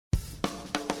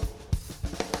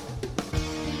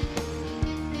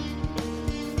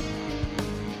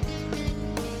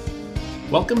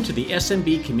Welcome to the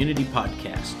SMB Community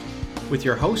Podcast with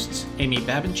your hosts, Amy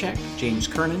Babinchak, James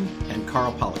Kernan, and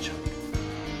Carl Polachuk.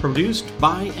 Produced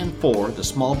by and for the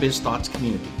Small Biz Thoughts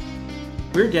community.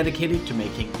 We're dedicated to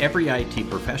making every IT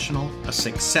professional a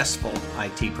successful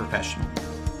IT professional.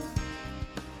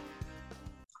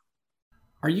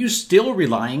 Are you still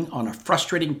relying on a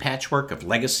frustrating patchwork of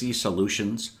legacy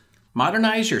solutions?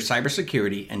 Modernize your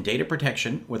cybersecurity and data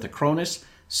protection with Acronis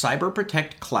Cyber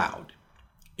Protect Cloud.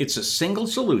 It's a single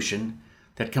solution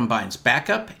that combines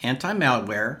backup,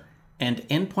 anti-malware, and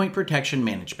endpoint protection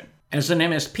management. As an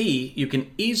MSP, you can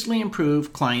easily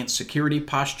improve client security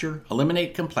posture,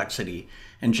 eliminate complexity,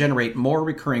 and generate more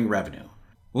recurring revenue.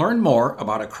 Learn more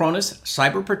about Acronis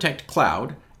Cyber Protect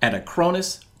Cloud at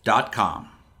acronis.com.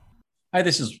 Hi,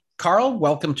 this is Carl.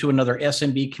 Welcome to another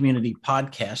SMB Community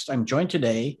Podcast. I'm joined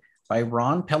today by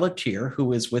Ron Pelletier,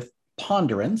 who is with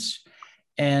Ponderance.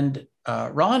 And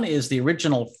Ron is the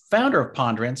original founder of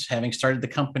Ponderance, having started the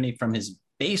company from his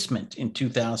basement in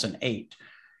 2008.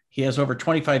 He has over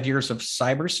 25 years of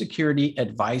cybersecurity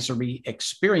advisory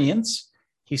experience.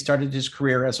 He started his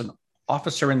career as an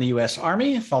officer in the U.S.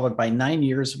 Army, followed by 9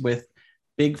 years with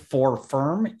Big Four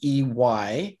firm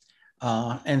EY.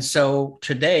 And so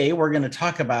today we're going to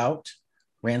talk about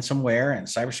ransomware and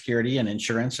cybersecurity and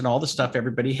insurance and all the stuff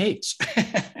everybody hates.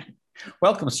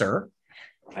 Welcome, sir.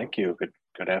 Thank you.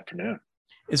 Good afternoon.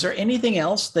 Is there anything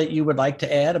else that you would like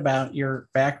to add about your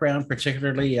background,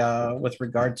 particularly with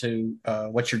regard to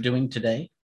what you're doing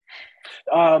today?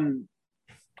 I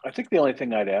think the only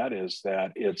thing I'd add is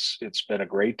that it's been a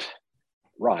great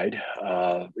ride,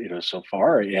 so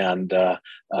far, and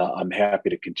I'm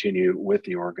happy to continue with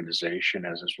the organization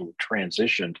as we've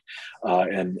transitioned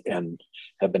and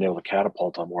have been able to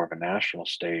catapult on more of a national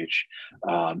stage.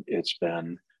 It's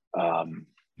been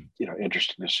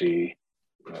interesting to see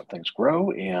things grow,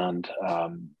 and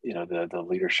the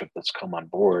leadership that's come on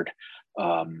board,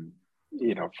 from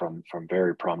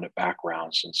very prominent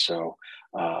backgrounds, and so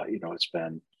it's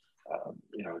been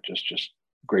just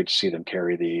great to see them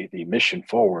carry the mission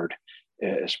forward,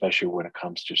 especially when it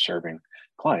comes to serving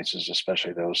clients,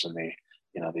 especially those in the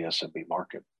the SMB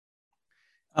market.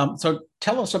 So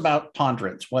tell us about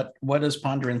Ponderance. What does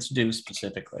Ponderance do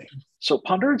specifically? So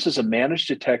Ponderance is a managed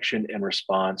detection and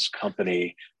response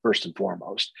company, first and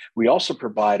foremost. We also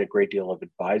provide a great deal of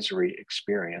advisory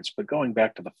experience, but going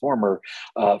back to the former,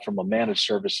 from a managed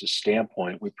services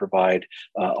standpoint, we provide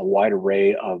a wide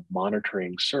array of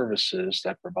monitoring services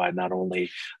that provide not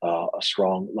only a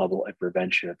strong level of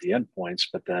prevention at the endpoints,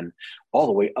 but then all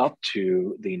the way up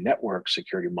to the network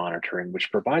security monitoring,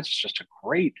 which provides us just a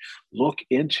great look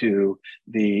into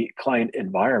the client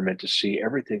environment to see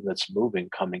everything that's moving,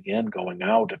 coming in, going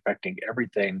out, affecting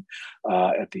everything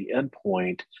at the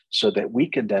endpoint, so that we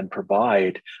can then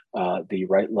provide the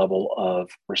right level of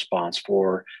response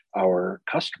for our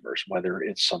customers, whether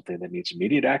it's something that needs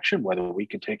immediate action, whether we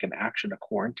can take an action to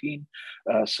quarantine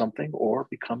something, or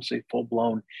becomes a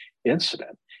full-blown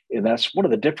incident. And that's one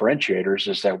of the differentiators,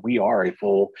 is that we are a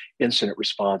full incident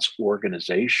response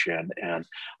organization. And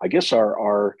I guess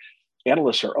our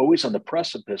analysts are always on the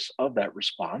precipice of that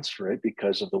response, right?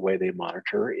 Because of the way they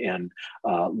monitor and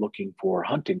hunting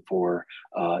for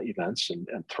events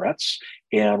and threats.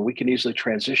 And we can easily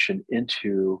transition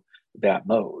into that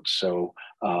mode. So,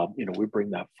 we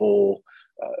bring that full,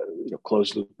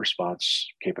 closed loop response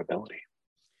capability.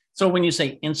 So when you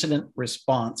say incident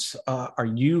response, are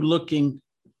you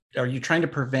trying to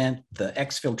prevent the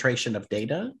exfiltration of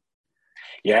data?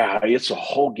 Yeah, it's a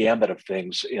whole gambit of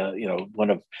things. One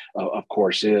of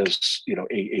course, is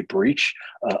a breach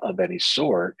of any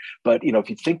sort. But if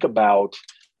you think about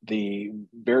the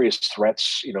various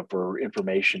threats, for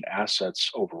information assets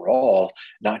overall,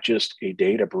 not just a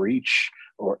data breach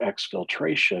or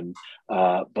exfiltration,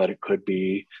 but it could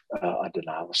be a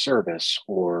denial of service,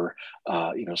 or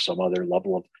some other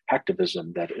level of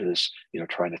hacktivism that is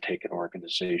trying to take an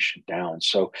organization down.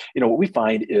 So what we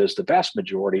find is the vast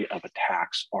majority of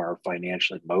attacks are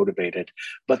financially motivated,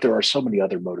 but there are so many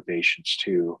other motivations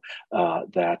too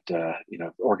that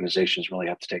organizations really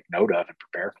have to take note of and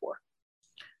prepare for.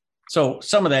 So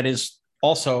some of that is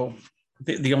also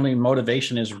the only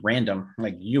motivation is random.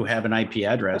 Like, you have an IP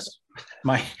address,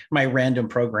 my random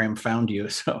program found you.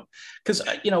 So, because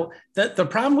the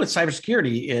problem with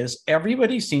cybersecurity is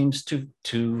everybody seems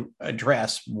to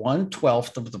address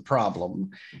 1/12 of the problem,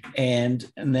 and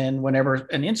then whenever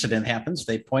an incident happens,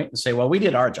 they point and say, "Well, we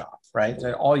did our job, right?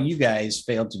 All you guys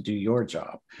failed to do your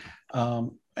job."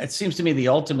 It seems to me the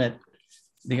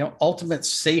ultimate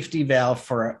safety valve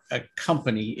for a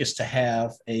company is to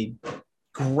have a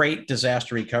great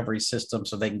disaster recovery system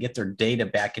so they can get their data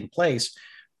back in place.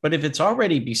 But if it's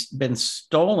already been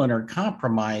stolen or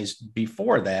compromised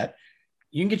before that,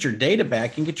 you can get your data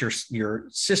back, you can get your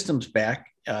systems back,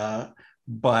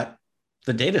 but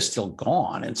the data is still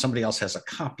gone and somebody else has a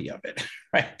copy of it,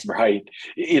 right? Right.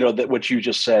 That what you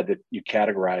just said, that you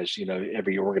categorize,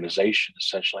 every organization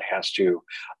essentially has to,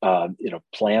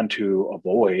 plan to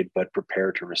avoid, but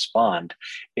prepare to respond.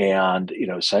 And,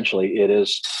 essentially it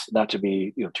is not to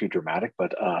be, too dramatic,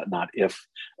 but not if,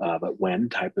 but when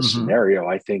type of Mm-hmm. scenario.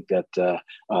 I think that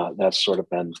that's sort of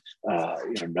been,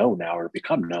 known now or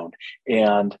become known.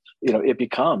 And, it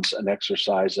becomes an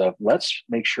exercise of let's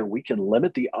make sure we can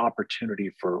limit the opportunity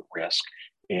for risk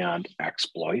and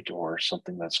exploit or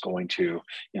something that's going to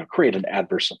create an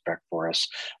adverse effect for us.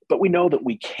 But we know that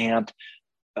we can't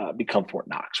become Fort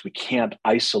Knox. We can't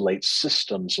isolate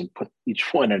systems and put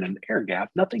each one in an air gap.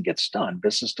 Nothing gets done.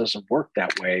 Business doesn't work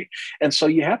that way. And so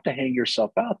you have to hang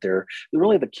yourself out there.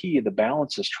 Really, the key, the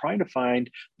balance is trying to find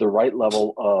the right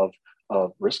level of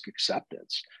risk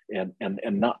acceptance and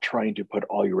not trying to put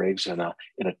all your eggs in a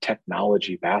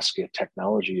technology basket.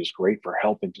 Technology is great for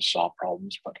helping to solve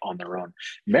problems, but on their own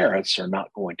merits are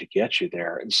not going to get you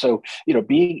there. And so,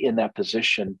 being in that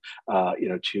position,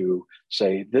 to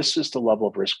say, this is the level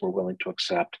of risk we're willing to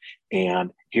accept,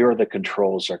 and here are the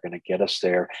controls that are going to get us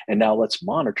there. And now let's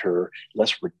monitor,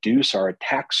 let's reduce our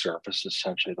attack surface,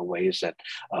 essentially the ways that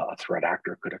a threat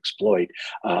actor could exploit,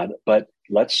 but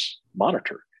let's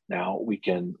monitor. Now we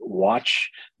can watch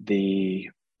the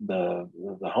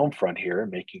home front here,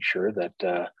 making sure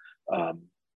that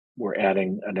we're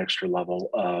adding an extra level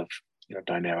of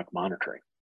dynamic monitoring.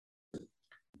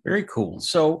 Very cool.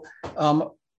 So,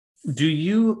 do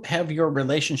you have your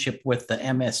relationship with the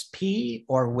MSP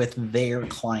or with their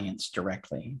clients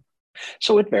directly?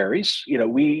 So it varies.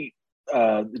 We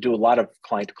do a lot of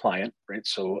client to client, right?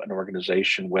 So an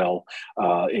organization will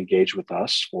engage with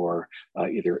us for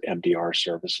either MDR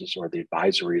services or the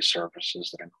advisory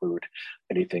services that include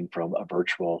anything from a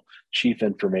virtual chief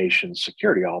information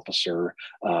security officer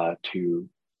to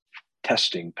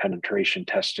testing, penetration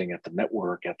testing at the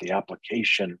network, at the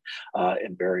application,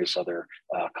 and various other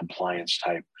compliance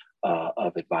type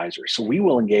of advisory. So we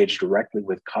will engage directly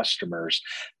with customers,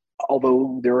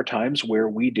 although there are times where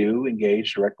we do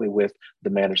engage directly with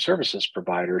the managed services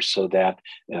providers so that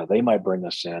they might bring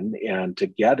us in, and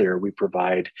together we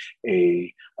provide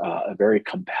a very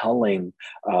compelling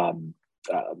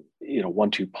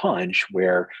 1-2 punch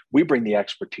where we bring the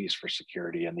expertise for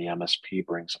security and the MSP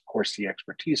brings, of course, the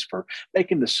expertise for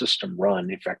making the system run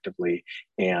effectively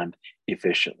and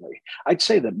efficiently. I'd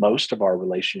say that most of our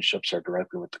relationships are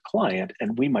directly with the client,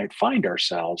 and we might find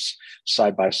ourselves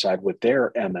side by side with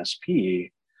their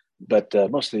MSP, but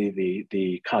mostly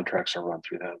the contracts are run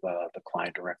through the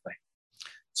client directly.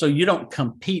 So you don't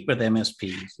compete with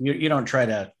MSPs. You don't try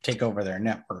to take over their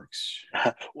networks.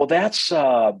 Well, that's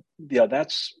a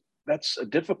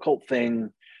difficult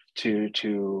thing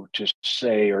to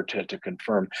say or to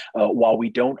confirm. While we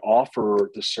don't offer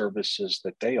the services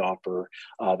that they offer,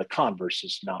 the converse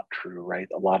is not true, right?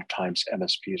 A lot of times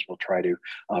MSPs will try to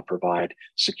provide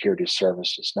security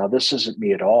services. Now, this isn't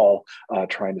me at all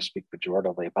trying to speak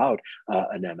pejoratively about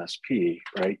an MSP,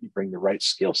 right? You bring the right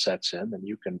skill sets in, and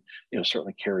you can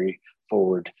certainly carry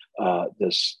forward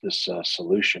this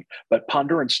solution. But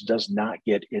Pondurance does not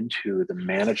get into the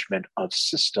management of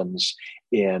systems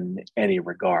in any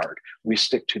regard. We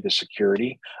stick to the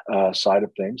security side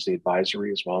of things, the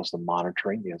advisory, as well as the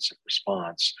monitoring, the incident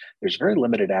response. There's very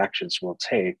limited actions we'll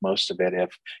take. Most of it, if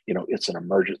it's an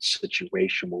emergent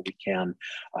situation where we can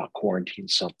quarantine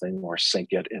something or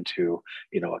sync it into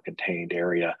a contained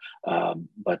area.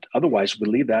 But otherwise, we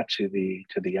leave that to the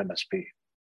MSP.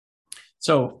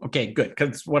 So, okay, good.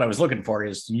 Because what I was looking for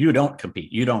is you don't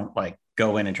compete. You don't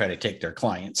go in and try to take their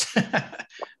clients.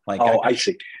 I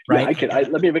see. Right. Yeah,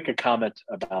 let me make a comment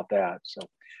about that. So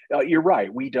you're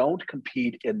right. We don't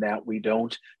compete in that. We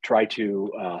don't try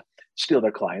to steal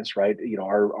their clients, right?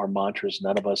 Our mantra is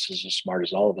none of us is as smart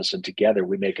as all of us. And together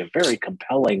we make a very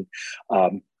compelling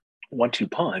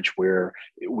 1-2 punch where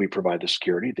we provide the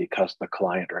security, the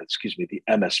client, or the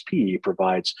MSP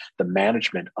provides the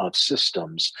management of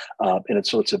systems,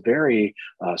 so it's a very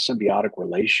symbiotic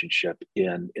relationship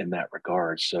in that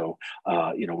regard. So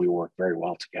we work very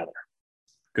well together.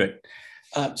 Good.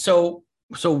 So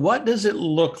what does it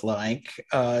look like?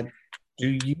 Do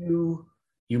you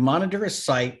monitor a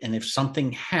site, and if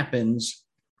something happens,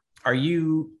 are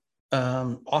you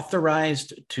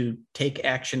authorized to take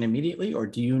action immediately, or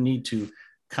do you need to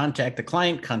contact the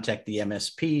client, contact the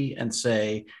MSP, and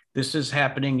say, this is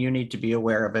happening, you need to be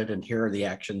aware of it, and here are the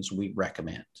actions we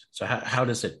recommend? So how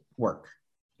does it work?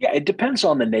 Yeah, it depends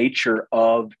on the nature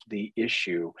of the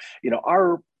issue.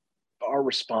 Our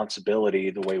responsibility,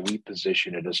 the way we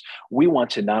position it, is we want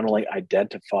to not only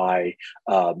identify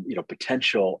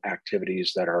potential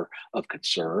activities that are of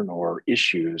concern or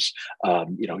issues,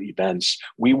 events.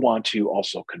 We want to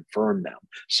also confirm them.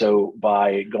 So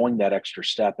by going that extra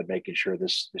step and making sure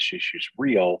this issue is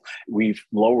real, we've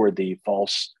lowered the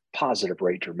false positive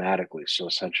rate dramatically. So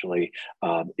essentially,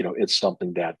 it's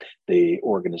something that the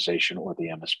organization or the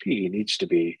MSP needs to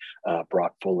be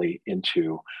brought fully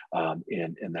into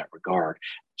in that regard.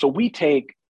 So we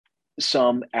take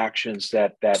some actions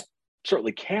that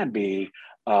certainly can be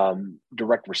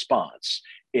direct response,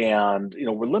 and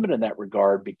we're limited in that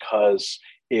regard because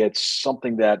it's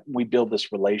something that we build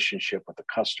this relationship with the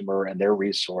customer and their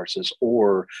resources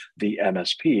or the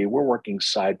MSP. We're working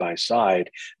side by side.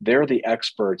 They're the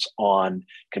experts on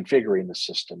configuring the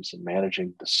systems and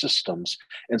managing the systems.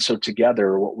 And so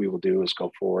together, what we will do is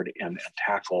go forward and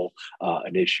tackle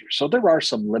an issue. So there are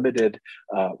some limited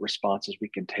responses we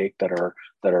can take that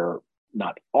are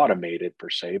not automated per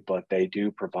se, but they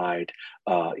do provide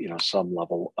some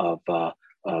level of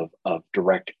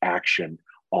direct action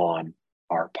on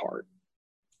our part.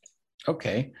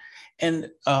 Okay. And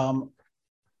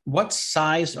what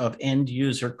size of end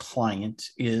user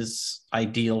client is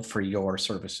ideal for your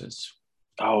services?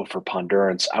 Oh, for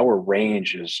Pondurance, our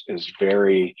range is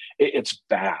very, it's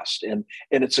vast, and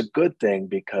it's a good thing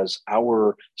because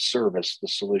our service, the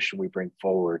solution we bring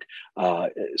forward,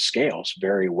 scales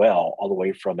very well, all the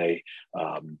way from a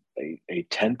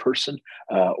 10-person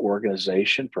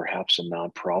organization, perhaps a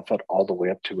nonprofit, all the way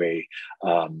up to a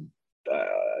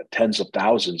tens of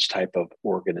thousands type of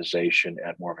organization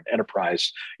at more of an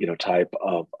enterprise, type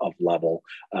of level,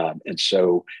 and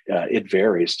so it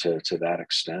varies to that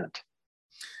extent.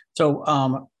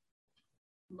 So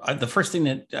the first thing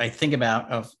that I think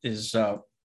about is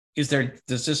there,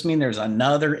 does this mean there's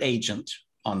another agent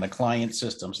on the client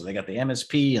system? So they got the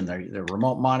MSP and their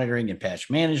remote monitoring and patch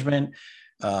management,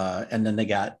 and then they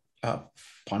got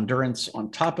Pondurance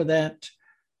on top of that.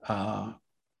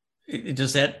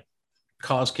 Does that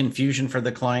cause confusion for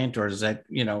the client, or does that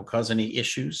cause any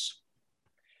issues?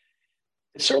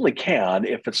 It certainly can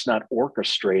if it's not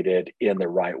orchestrated in the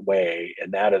right way.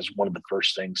 And that is one of the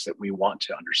first things that we want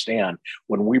to understand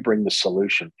when we bring the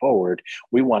solution forward.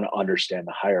 We want to understand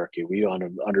the hierarchy. We want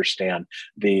to understand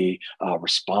the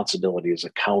responsibilities,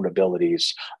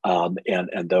 accountabilities,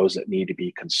 and those that need to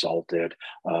be consulted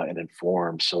and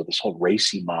informed. So this whole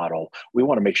RACI model, we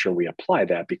want to make sure we apply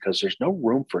that because there's no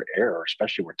room for error,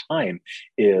 especially where time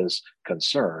is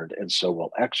concerned. And so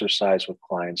we'll exercise with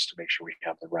clients to make sure we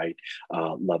have the right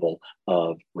level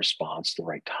of response, the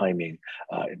right timing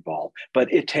involved.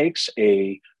 It takes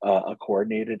a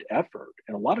coordinated effort,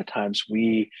 and a lot of times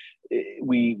we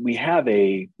have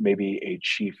maybe a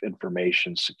chief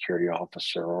information security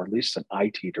officer or at least an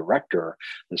IT director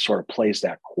that sort of plays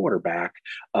that quarterback.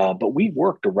 But we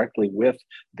work directly with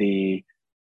the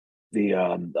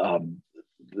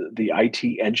IT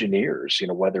engineers,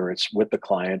 whether it's with the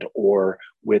client or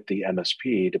with the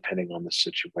MSP, depending on the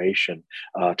situation,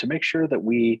 to make sure that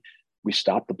we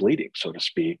stop the bleeding, so to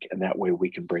speak, and that way we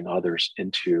can bring others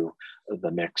into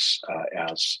the mix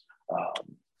as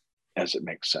it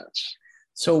makes sense.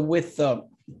 So with the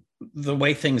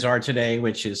way things are today,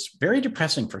 which is very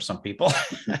depressing for some people,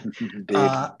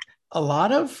 a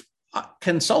lot of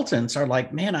consultants are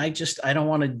like, man, I don't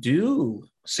want to do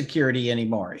security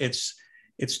anymore.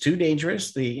 It's too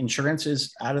dangerous. The insurance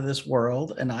is out of this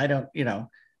world. And I don't,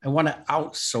 I want to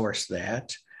outsource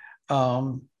that.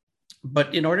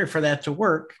 But in order for that to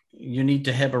work, you need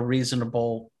to have a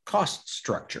reasonable cost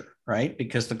structure, right?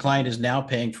 Because the client is now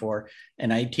paying for an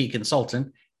IT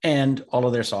consultant and all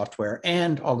of their software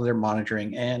and all of their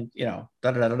monitoring and,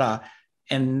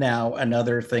 and now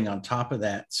another thing on top of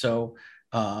that. So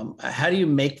how do you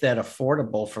make that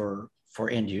affordable for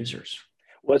end users?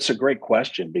 Well, it's a great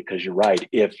question because you're right.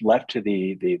 If left to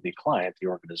the client, the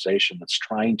organization that's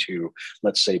trying to,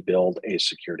 let's say, build a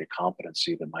security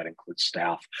competency that might include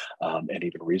staff and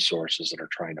even resources that are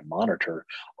trying to monitor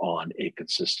on a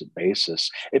consistent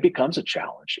basis, it becomes a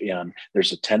challenge. And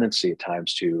there's a tendency at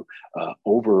times to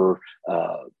over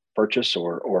purchase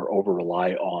or over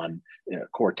rely on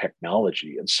core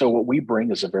technology. And so what we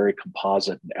bring is a very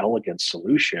composite and elegant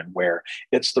solution where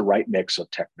it's the right mix of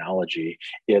technology,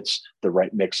 it's the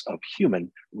right mix of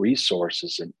human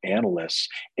resources and analysts.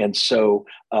 And so,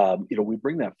 we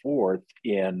bring that forth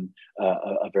in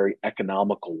a very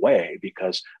economical way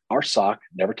because our SOC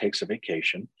never takes a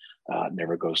vacation,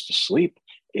 never goes to sleep,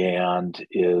 and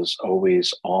is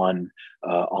always on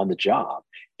the job.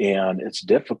 And it's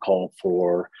difficult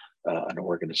for an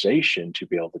organization to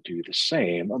be able to do the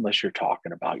same, unless you're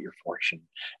talking about your Fortune,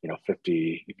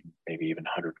 50, maybe even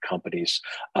 100 companies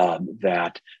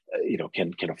that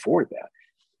can afford that.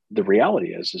 The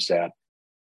reality is that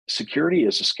security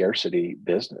is a scarcity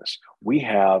business. We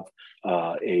have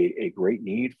a great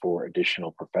need for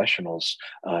additional professionals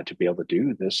to be able to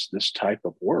do this type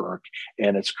of work,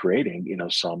 and it's creating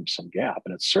some gap,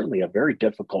 and it's certainly a very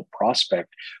difficult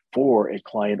prospect for a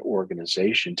client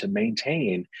organization to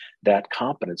maintain that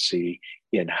competency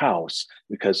in-house,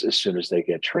 because as soon as they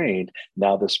get trained,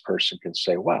 now this person can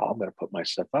say, wow, I'm going to put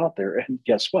myself out there, and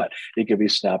guess what, it can be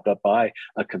snapped up by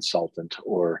a consultant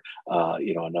or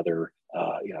another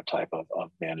type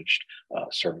of managed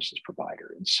services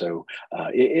provider. And so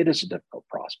it is a difficult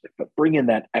prospect, but bring in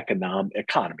that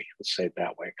economy, let's say it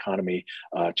that way, economy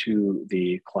to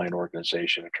the client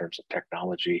organization in terms of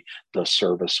technology, the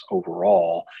service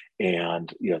overall,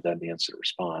 and then the incident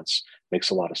response makes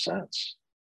a lot of sense.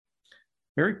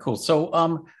 Very cool.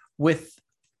 So with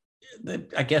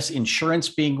I guess insurance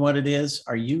being what it is,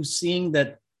 are you seeing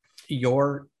that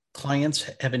your clients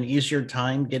have an easier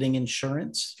time getting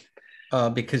insurance?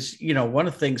 Because, one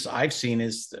of the things I've seen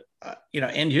is that,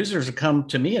 end users have come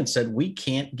to me and said, we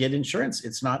can't get insurance.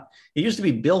 It used to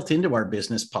be built into our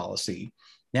business policy.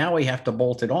 Now we have to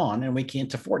bolt it on and we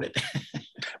can't afford it.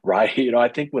 Right. I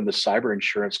think when the cyber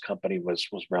insurance company was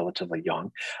relatively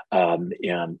young,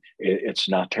 and it's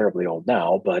not terribly old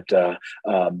now, but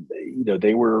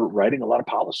they were writing a lot of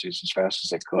policies as fast as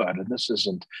they could, and this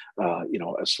isn't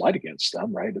a slight against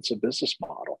them, right? It's a business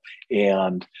model,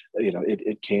 and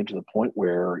it came to the point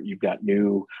where you've got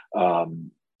new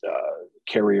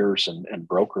carriers and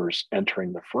brokers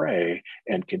entering the fray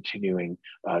and continuing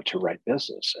to write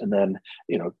business, and then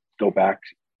go back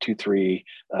 2-3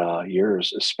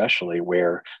 years, especially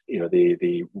where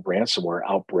the ransomware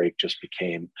outbreak just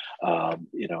became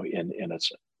in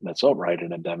its own right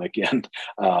an endemic, and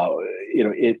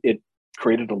it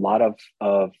created a lot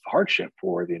of hardship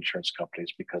for the insurance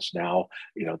companies, because now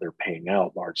they're paying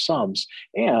out large sums,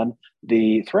 and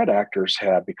the threat actors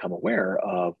have become aware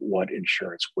of what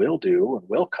insurance will do and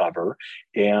will cover,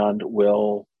 and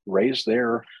will raise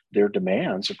their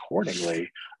demands accordingly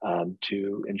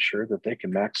to ensure that they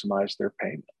can maximize their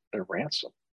payment, their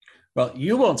ransom. Well,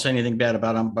 you won't say anything bad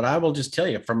about them, but I will just tell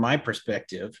you from my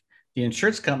perspective, the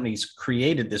insurance companies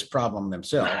created this problem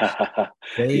themselves.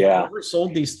 They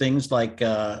oversold these things like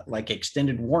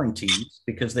extended warranties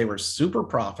because they were super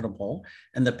profitable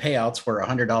and the payouts were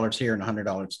 $100 here and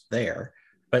 $100 there.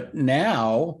 But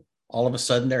now all of a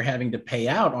sudden they're having to pay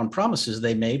out on promises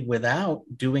they made without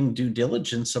doing due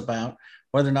diligence about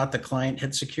whether or not the client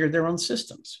had secured their own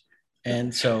systems.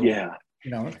 And so,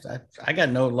 I got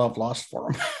no love lost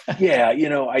for them.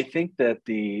 I think that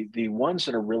the ones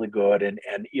that are really good and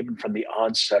even from the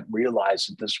onset realized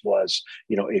that this was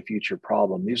a future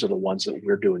problem. These are the ones that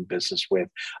we're doing business with.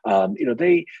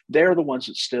 They're the ones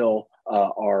that still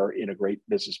are in a great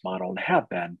business model and have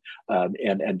been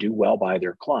and do well by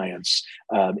their clients,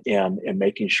 and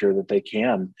making sure that they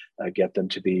can get them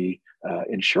to be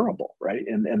insurable, right?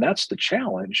 And that's the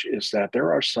challenge, is that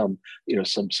there are some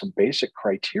basic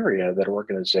criteria that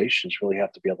organizations really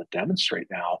have to be able to demonstrate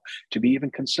now to be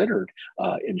even considered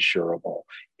insurable.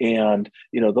 And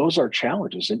those are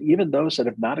challenges. And even those that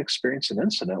have not experienced an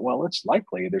incident, well, it's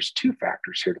likely there's two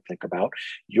factors here to think about.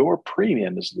 Your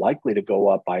premium is likely to go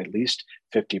up by at least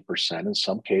 50%, in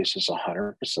some cases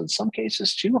 100%, in some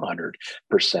cases 200%.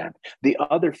 The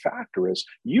other factor is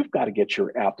you've got to get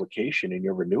your application and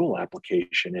your renewal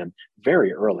application in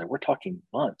very early. We're talking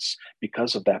months,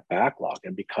 because of that backlog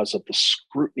and because of the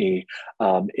scrutiny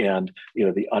and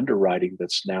the underwriting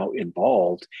that's now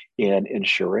involved in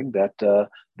ensuring that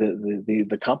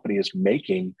the company is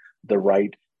making the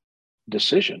right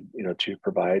decision, to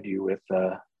provide you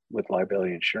with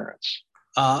liability insurance.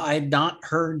 I've not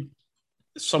heard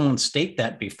someone state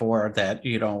that before, that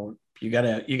you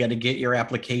gotta get your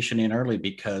application in early,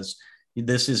 because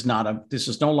this is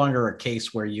no longer a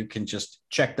case where you can just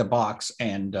check the box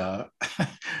and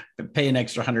pay an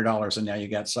extra $100 and now you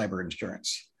got cyber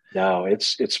insurance. No,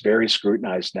 it's very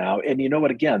scrutinized now. And you know what,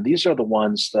 again, these are the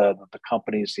ones, the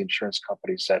companies, the insurance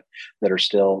companies that are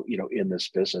still, in this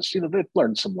business. They've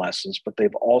learned some lessons, but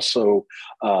they've also,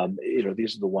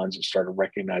 these are the ones that started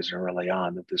recognizing early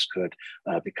on that this could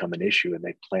become an issue, and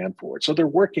they plan for it. So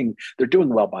they're doing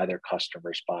well by their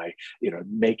customers by,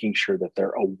 making sure that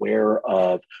they're aware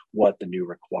of what the new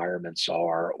requirements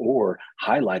are, or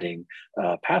highlighting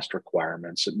past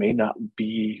requirements. It may not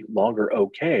be longer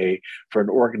okay for an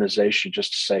organization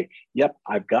just to say, yep,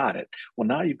 I've got it. Well,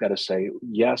 now you've got to say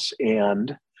yes,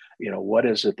 and what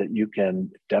is it that you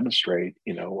can demonstrate,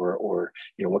 or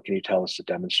what can you tell us to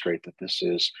demonstrate that this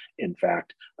is in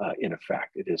effect,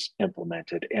 it is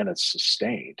implemented and it's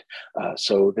sustained.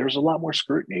 So there's a lot more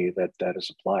scrutiny that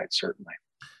is applied, certainly.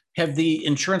 Have the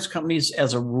insurance companies,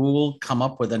 as a rule, come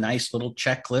up with a nice little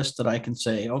checklist that I can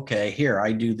say, okay, here,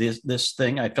 I do this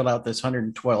thing, I fill out this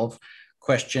 112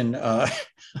 question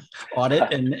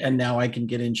audit, and now I can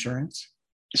get insurance?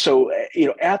 So,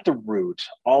 at the root,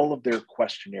 all of their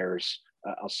questionnaires,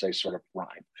 I'll say, sort of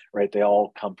rhyme, right? They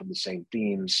all come from the same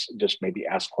themes, just maybe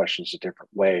ask questions a different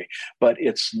way. But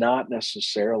it's not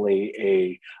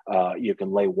necessarily you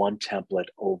can lay one template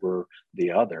over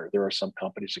the other. There are some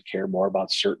companies that care more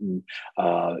about certain,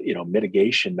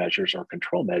 mitigation measures or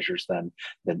control measures than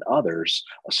others.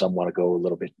 Some want to go a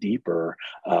little bit deeper.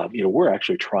 We're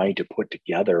actually trying to put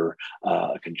together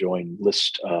a conjoined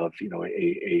list of,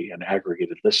 an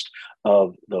aggregated list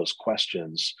of those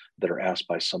questions that are asked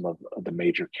by some of the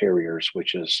major carriers,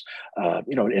 which is,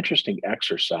 an interesting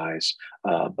exercise.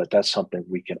 But that's something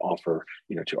we can offer,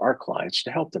 to our clients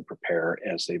to help them prepare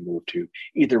as they move to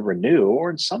either renew or,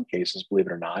 in some cases, believe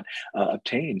it or not,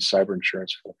 obtain cyber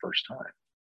insurance for the first time.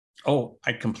 Oh,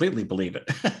 I completely believe it.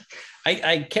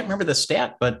 I can't remember the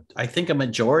stat, but I think a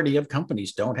majority of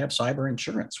companies don't have cyber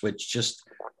insurance, which just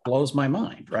blows my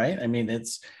mind, right? I mean,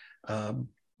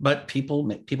 but people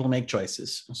make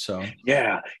choices. So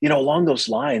yeah, along those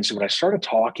lines, when I started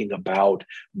talking about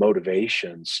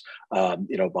motivations,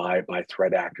 by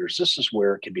threat actors, this is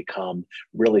where it can become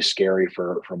really scary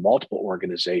for multiple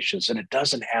organizations, and it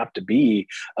doesn't have to be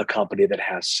a company that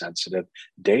has sensitive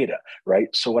data, right?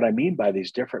 So what I mean by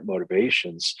these different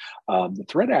motivations, the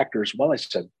threat actors, well, I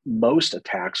said most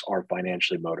attacks are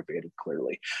financially motivated.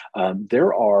 Clearly,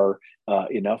 there are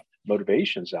enough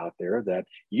motivations out there that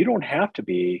you don't have to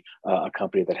be a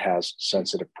company that has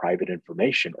sensitive private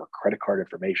information or credit card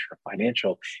information or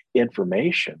financial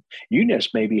information. You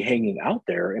just may be hanging out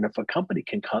there, and if a company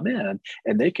can come in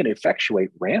and they can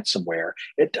effectuate ransomware,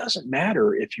 it doesn't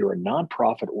matter if you're a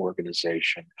nonprofit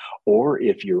organization or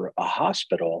if you're a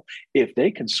hospital. If they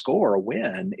can score a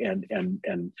win and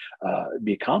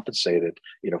be compensated,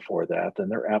 for that, then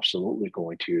they're absolutely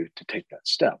going to take that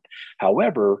step.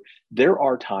 However, there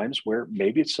are times where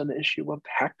maybe it's an issue of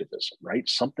hacktivism, right?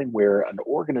 Something where an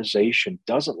organization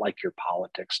doesn't like your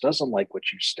politics, doesn't like what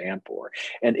you stand for.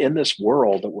 And in this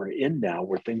world that we're in now,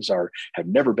 where things have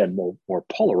never been more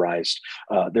polarized,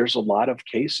 there's a lot of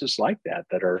cases like that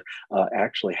are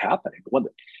actually happening. One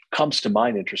that comes to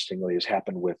mind, interestingly, has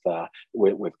happened with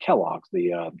Kellogg,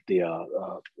 the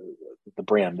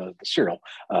brand, the cereal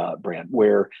brand,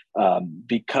 where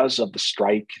because of the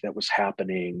strike that was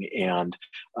happening and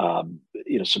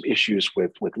some issues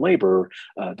with labor,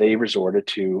 they resorted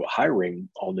to hiring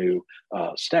all new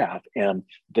staff, and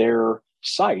their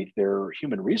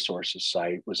human resources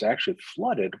site, was actually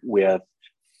flooded with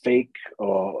fake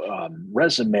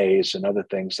resumes and other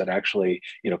things that actually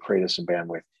created some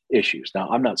bandwidth issues. Now,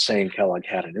 I'm not saying Kellogg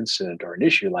had an incident or an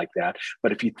issue like that,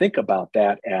 but if you think about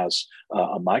that as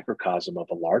a microcosm of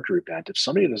a larger event, if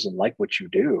somebody doesn't like what you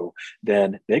do,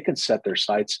 then they can set their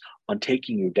sights on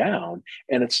taking you down.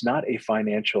 And it's not a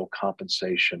financial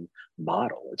compensation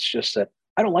model. It's just that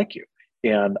I don't like you,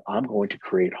 and I'm going to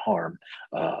create harm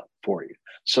for you.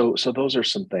 So those are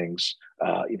some things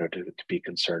to be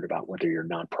concerned about, whether you're a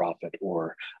nonprofit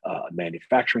or a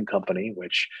manufacturing company,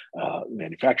 which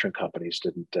manufacturing companies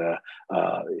didn't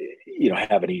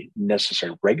have any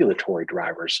necessary regulatory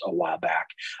drivers a while back,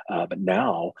 but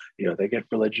now they get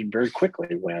religion very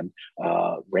quickly when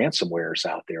ransomware is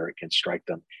out there. It can strike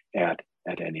them at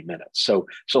any minute. So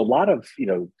a lot of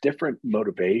different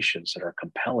motivations that are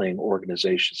compelling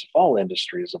organizations of all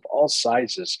industries, of all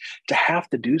sizes, to have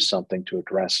to do something to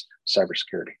address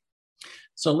cybersecurity.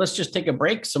 So let's just take a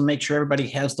break. So make sure everybody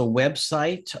has the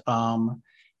website,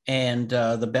 and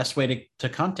the best way to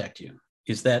contact you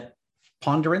is that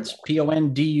Pondurance,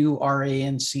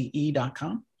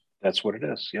 PONDURANCE.com. That's what it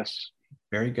is. Yes.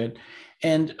 Very good.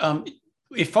 And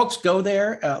if folks go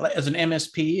there as an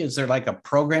MSP, is there like a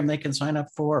program they can sign up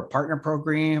for, a partner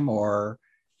program, or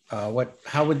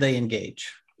how would they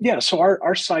engage? Yeah, so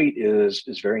our site is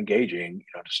very engaging,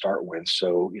 to start with.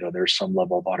 So there's some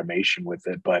level of automation with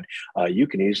it, but you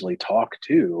can easily talk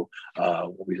to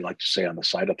what we like to say on the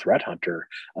side, a threat hunter,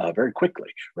 very quickly,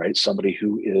 right? Somebody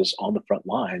who is on the front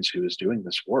lines, who is doing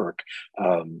this work,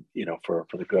 for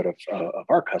the good of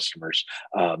our customers.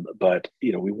 But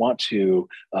we want to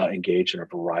engage in a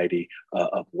variety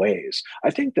of ways. I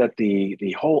think that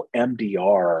the whole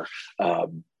MDR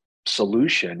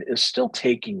solution is still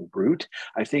taking root.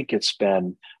 I think it's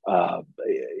been,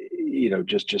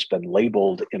 just been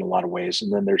labeled in a lot of ways.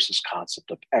 And then there's this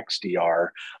concept of XDR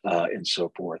and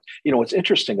so forth. What's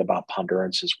interesting about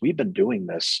Pondurance is we've been doing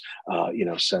this,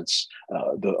 since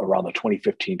around the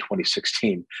 2015,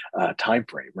 2016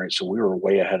 timeframe, right? So we were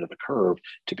way ahead of the curve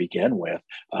to begin with,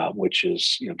 which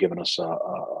is, given us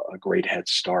a great head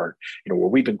start, where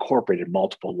we've incorporated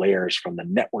multiple layers from the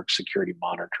network security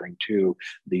monitoring to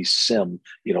the SIM,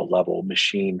 level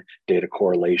machine data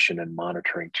correlation and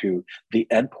monitoring to the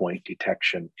endpoint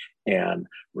detection and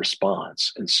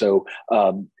response. And so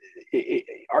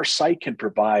our site can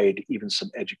provide even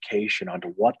some education onto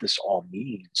what this all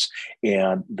means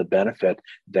and the benefit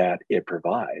that it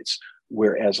provides.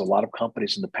 Whereas a lot of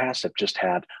companies in the past have just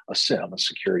had a SIM, a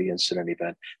security incident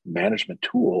event management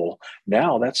tool.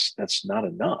 Now that's not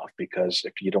enough, because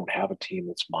if you don't have a team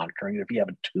that's monitoring it, if you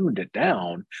haven't tuned it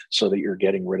down so that you're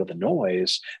getting rid of the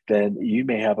noise, then you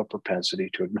may have a propensity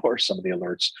to ignore some of the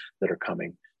alerts that are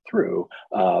coming through,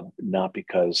 not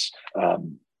because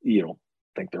you don't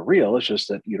think they're real. It's just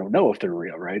that you don't know if they're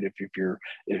real, right?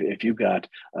 If you've got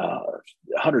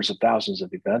hundreds of thousands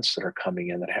of events that are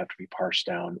coming in that have to be parsed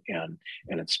down and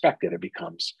inspected, it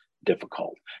becomes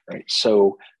difficult, right?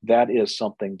 So that is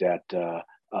something that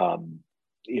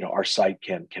our site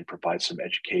can provide some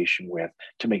education with,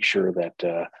 to make sure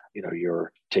that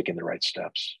you're taking the right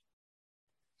steps.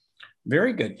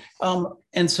 Very good.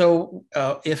 And so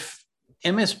if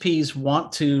MSPs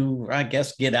want to, I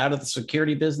guess, get out of the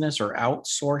security business or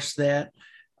outsource that,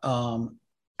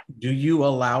 do you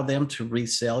allow them to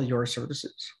resell your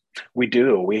services? We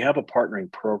do. We have a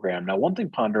partnering program. Now, one thing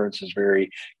Pondurance is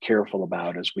very careful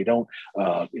about is we don't,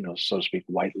 so to speak,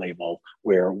 white label,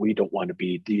 where we don't want to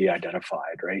be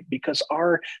de-identified, right? Because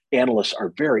our analysts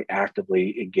are very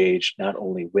actively engaged, not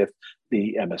only with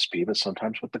the MSP, but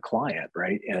sometimes with the client,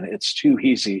 right? And it's too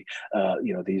easy,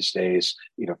 these days,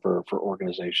 for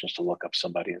organizations to look up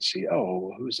somebody and see,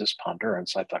 oh, who's this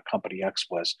Pondurance? I thought Company X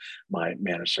was my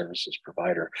managed services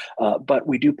provider. But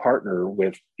we do partner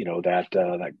with,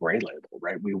 that gray label,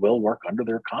 right? We will work under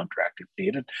their contract if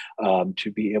needed,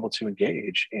 to be able to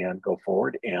engage and go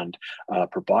forward and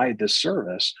provide this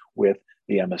service with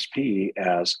the MSP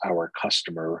as our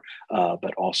customer,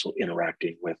 but also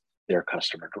interacting with their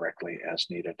customer directly as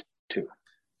needed too.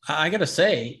 I got to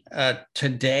say,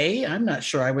 today, I'm not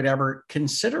sure I would ever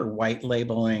consider white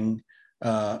labeling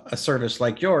a service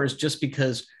like yours, just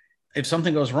because if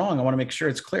something goes wrong, I want to make sure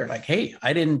it's clear. Like, hey,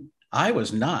 I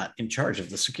was not in charge of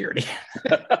the security.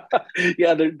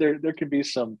 Yeah, there can be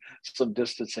some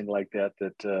distancing like that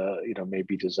may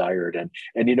be desired,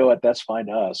 and you know what, that's fine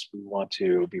to us. We want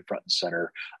to be front and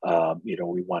center.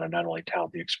 We want to not only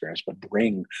tout the experience, but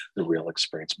bring the real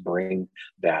experience, bring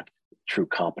that true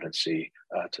competency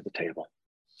to the table.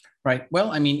 Right.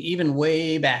 Well, I mean, even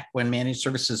way back when managed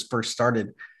services first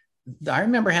started, I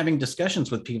remember having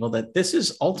discussions with people that this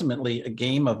is ultimately a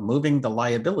game of moving the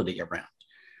liability around.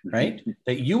 Right?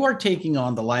 That you are taking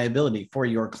on the liability for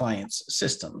your clients'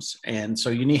 systems. And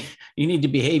so you need to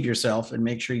behave yourself and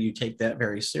make sure you take that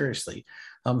very seriously.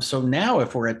 So now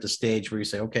if we're at the stage where you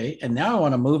say, okay, and now I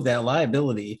want to move that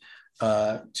liability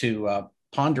to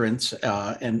Pondurance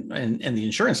and the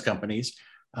insurance companies,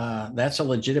 that's a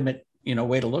legitimate,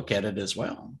 way to look at it as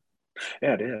well.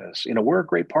 Yeah, it is. We're a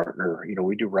great partner.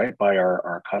 We do right by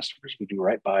our customers. We do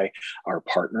right by our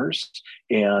partners,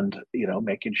 and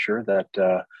making sure that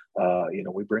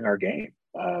we bring our game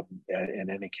in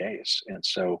any case. And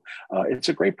so it's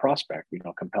a great prospect,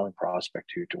 compelling prospect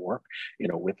to work,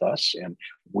 with us, and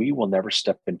we will never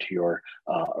step into your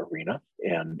arena.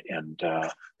 And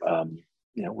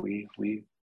we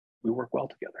work well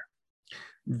together.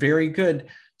 Very good.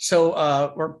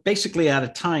 So we're basically out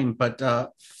of time,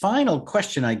 but final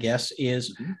question, I guess,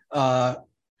 is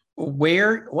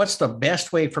what's the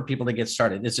best way for people to get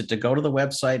started? Is it to go to the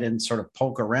website and sort of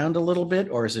poke around a little bit,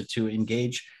 or is it to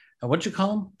engage, what'd you call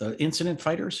them? The incident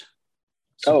fighters?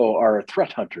 Our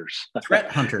threat hunters.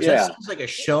 Threat hunters. Yeah. That sounds like a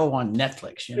show on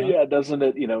Netflix. Yeah, doesn't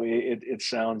it? It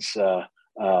sounds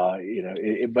but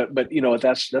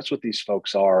that's what these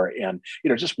folks are. And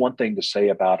just one thing to say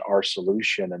about our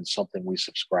solution, and something we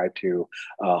subscribe to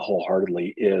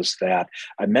wholeheartedly, is that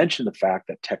I mentioned the fact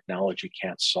that technology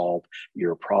can't solve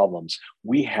your problems.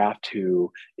 We have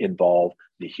to involve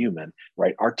the human,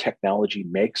 right? Our technology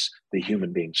makes the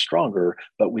human being stronger,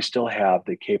 but we still have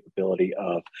the capability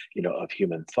of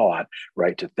human thought,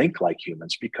 right? To think like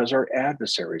humans, because our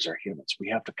adversaries are humans. We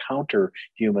have to counter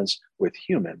humans with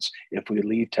humans. If we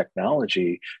leave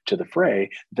technology to the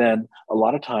fray, then a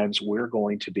lot of times we're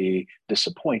going to be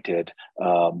disappointed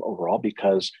overall,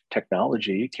 because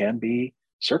technology can be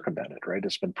circumvented, right?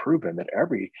 It's been proven that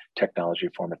every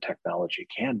form of technology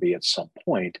can be at some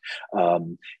point,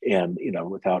 and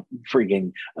without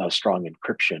bringing strong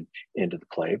encryption into the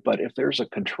play. But if there's a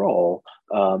control,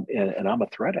 and I'm a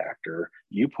threat actor,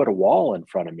 you put a wall in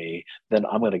front of me, then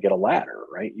I'm going to get a ladder,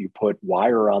 right? You put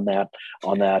wire on that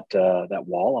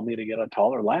wall, I'm going to get a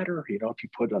taller ladder. If you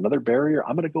put another barrier,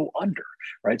 I'm going to go under,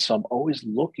 right? So I'm always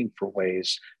looking for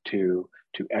ways to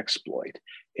exploit.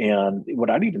 And what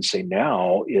I'd even say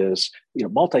now is,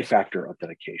 multi-factor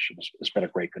authentication has been a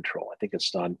great control. I think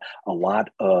it's done a lot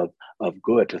of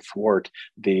good to thwart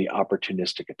the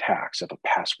opportunistic attacks. If a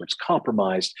password's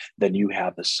compromised, then you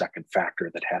have the second factor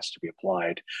that has to be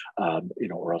applied,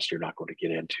 or else you're not going to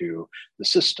get into the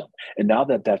system. And now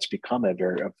that that's become a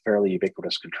fairly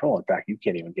ubiquitous control, in fact, you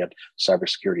can't even get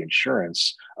cybersecurity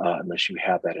insurance unless you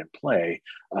have that in play,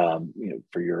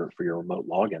 for your remote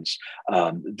logins.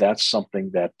 That's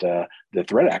something that the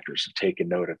threat actors have taken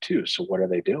note of too. So what are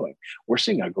they doing? We're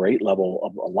seeing a great level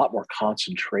of a lot more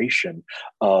concentration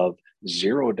of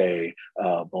zero-day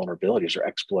vulnerabilities or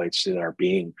exploits that are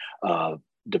being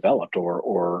developed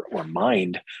or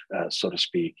mined, so to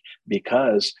speak,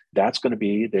 because that's going to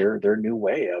be their new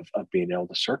way of being able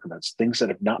to circumvent things that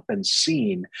have not been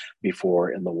seen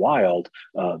before in the wild.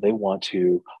 They want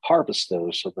to harvest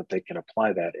those so that they can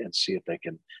apply that and see if they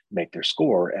can make their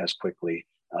score as quickly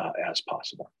as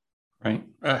possible. Right.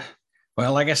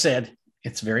 Well, like I said,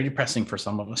 it's very depressing for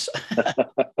some of us.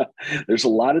 There's a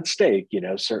lot at stake,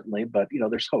 certainly, but,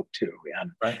 there's hope too.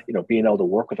 And, right. Being able to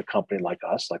work with a company like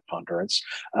us, like Pondurance,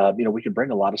 we can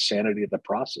bring a lot of sanity to the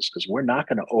process because we're not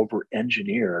going to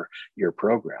over-engineer your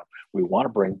program. We want to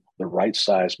bring the right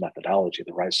size methodology,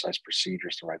 the right size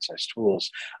procedures, the right size tools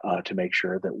to make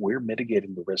sure that we're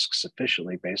mitigating the risk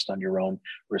sufficiently based on your own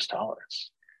risk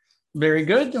tolerance. Very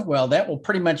good. Well, that will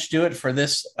pretty much do it for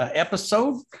this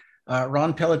episode.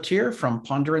 Ron Pelletier from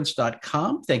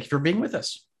Pondurance.com. Thank you for being with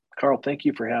us. Carl, thank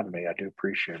you for having me. I do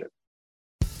appreciate it.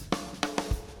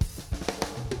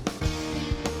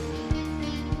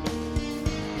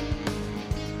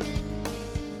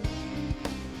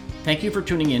 Thank you for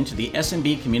tuning in to the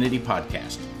SMB Community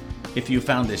Podcast. If you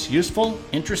found this useful,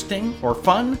 interesting, or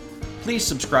fun, please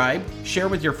subscribe, share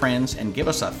with your friends, and give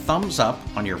us a thumbs up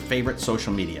on your favorite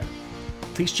social media.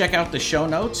 Please check out the show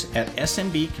notes at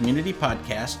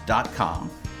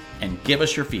smbcommunitypodcast.com and give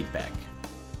us your feedback.